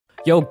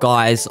Yo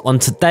guys, on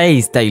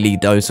today's Daily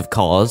Dose of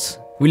Cars,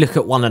 we look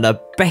at one of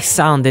the best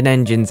sounding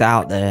engines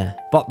out there.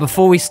 But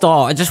before we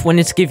start, I just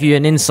wanted to give you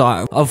an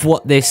insight of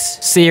what this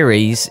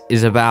series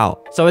is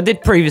about. So I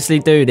did previously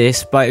do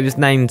this, but it was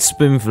named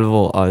Spoonful of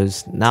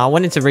Autos. Now I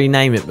wanted to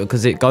rename it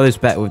because it goes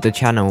better with the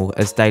channel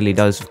as Daily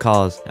Dose of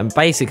Cars. And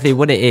basically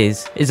what it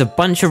is a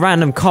bunch of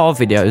random car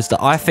videos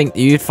that I think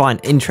that you'd find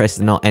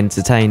interesting or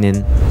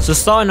entertaining. So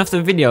starting off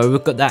the video,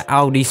 we've got that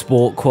Audi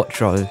Sport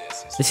Quattro.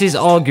 This is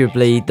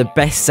arguably the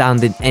best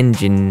sounding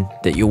engine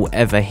that you'll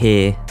ever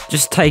hear.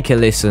 Just take a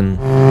listen.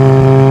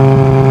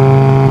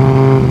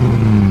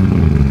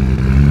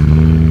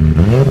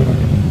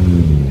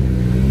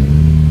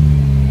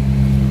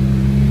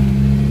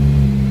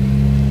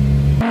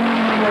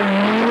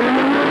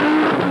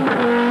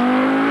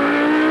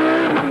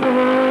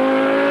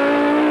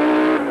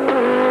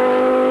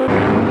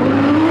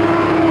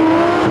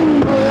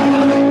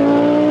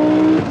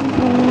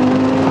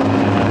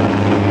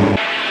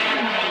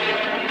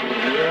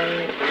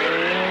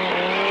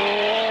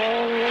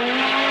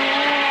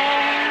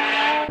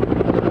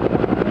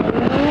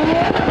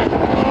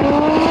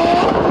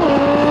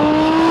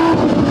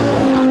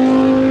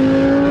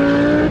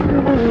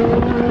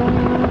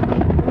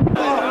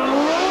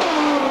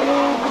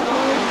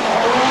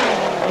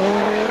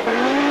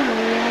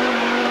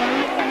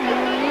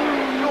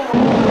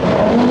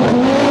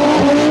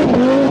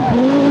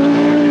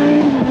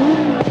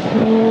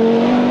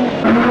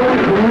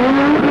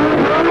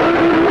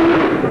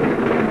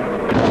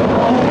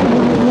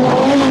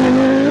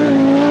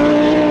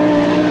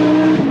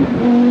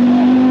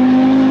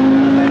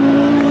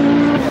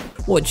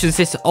 Watch as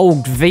this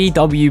old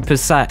VW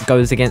Passat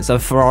goes against a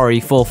Ferrari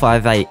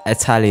 458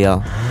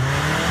 Italia.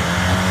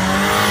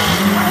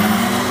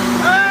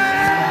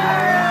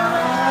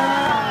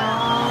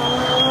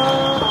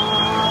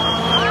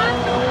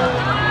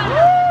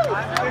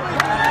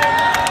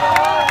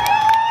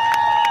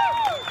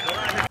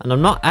 And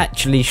I'm not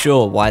actually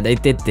sure why they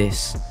did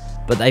this,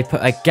 but they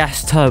put a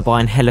gas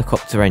turbine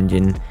helicopter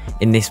engine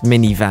in this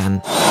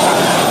minivan.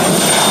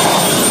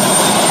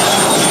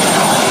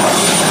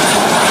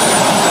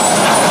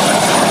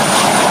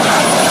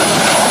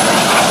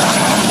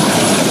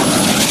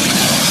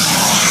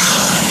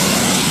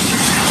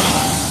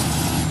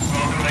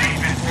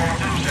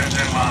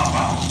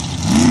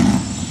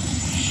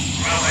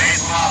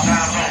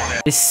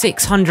 This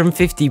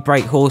 650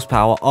 brake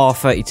horsepower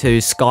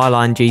R32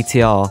 Skyline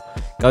GTR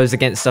goes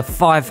against a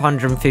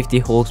 550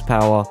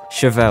 horsepower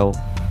Chevelle.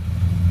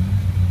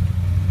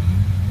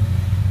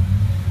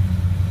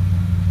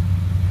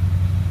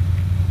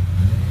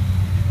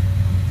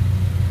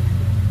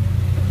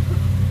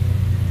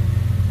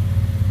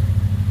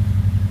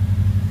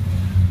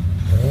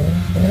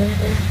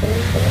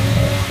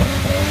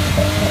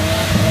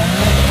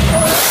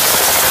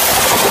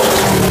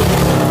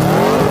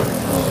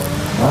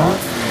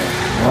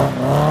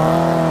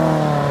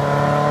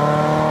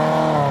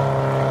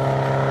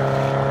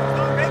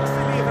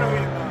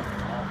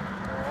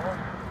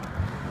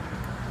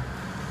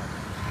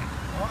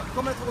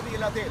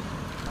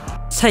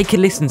 Take a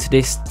listen to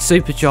this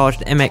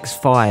supercharged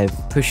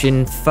MX-5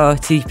 pushing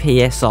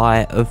 30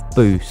 psi of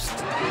boost.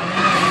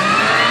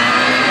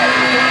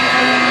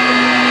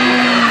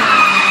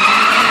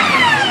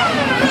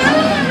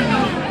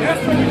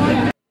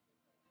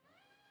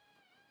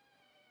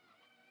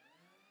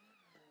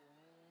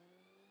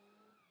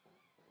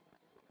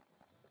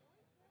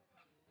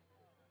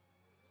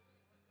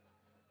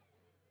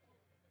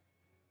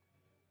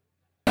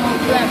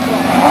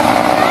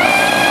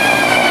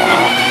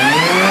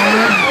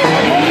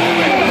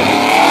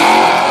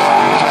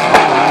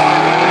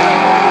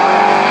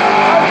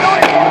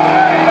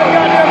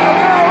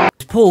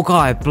 Poor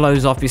guy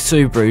blows off his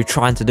Subaru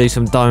trying to do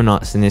some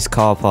donuts in this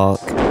car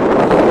park.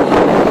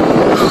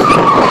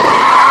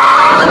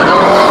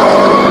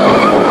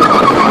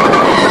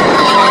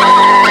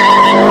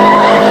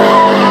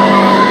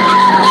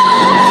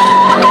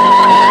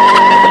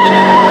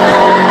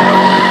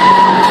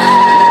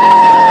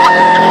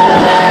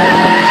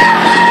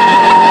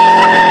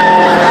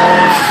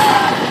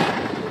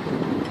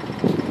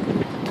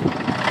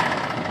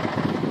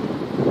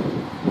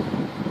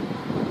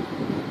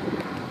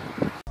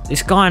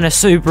 This guy in a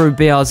Subaru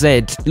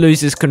BRZ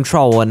loses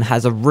control and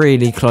has a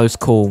really close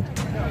call.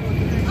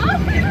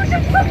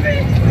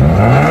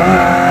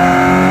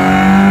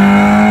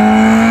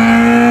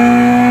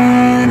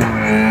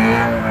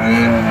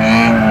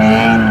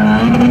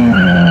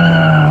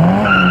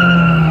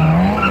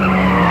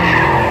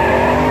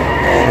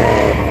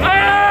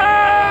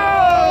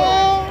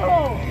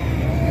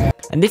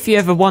 And if you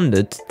ever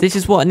wondered, this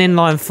is what an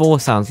inline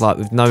 4 sounds like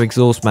with no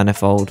exhaust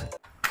manifold.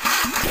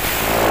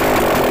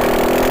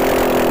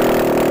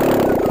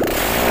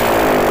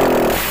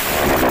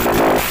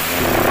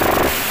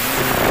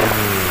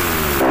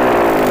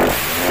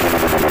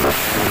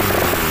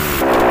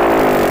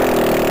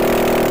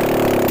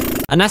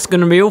 And that's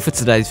going to be all for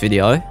today's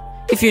video.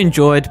 If you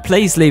enjoyed,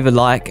 please leave a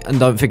like and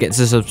don't forget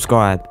to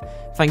subscribe.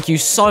 Thank you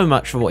so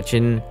much for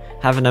watching,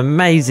 Have an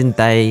amazing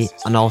day,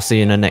 and I'll see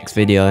you in the next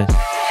video.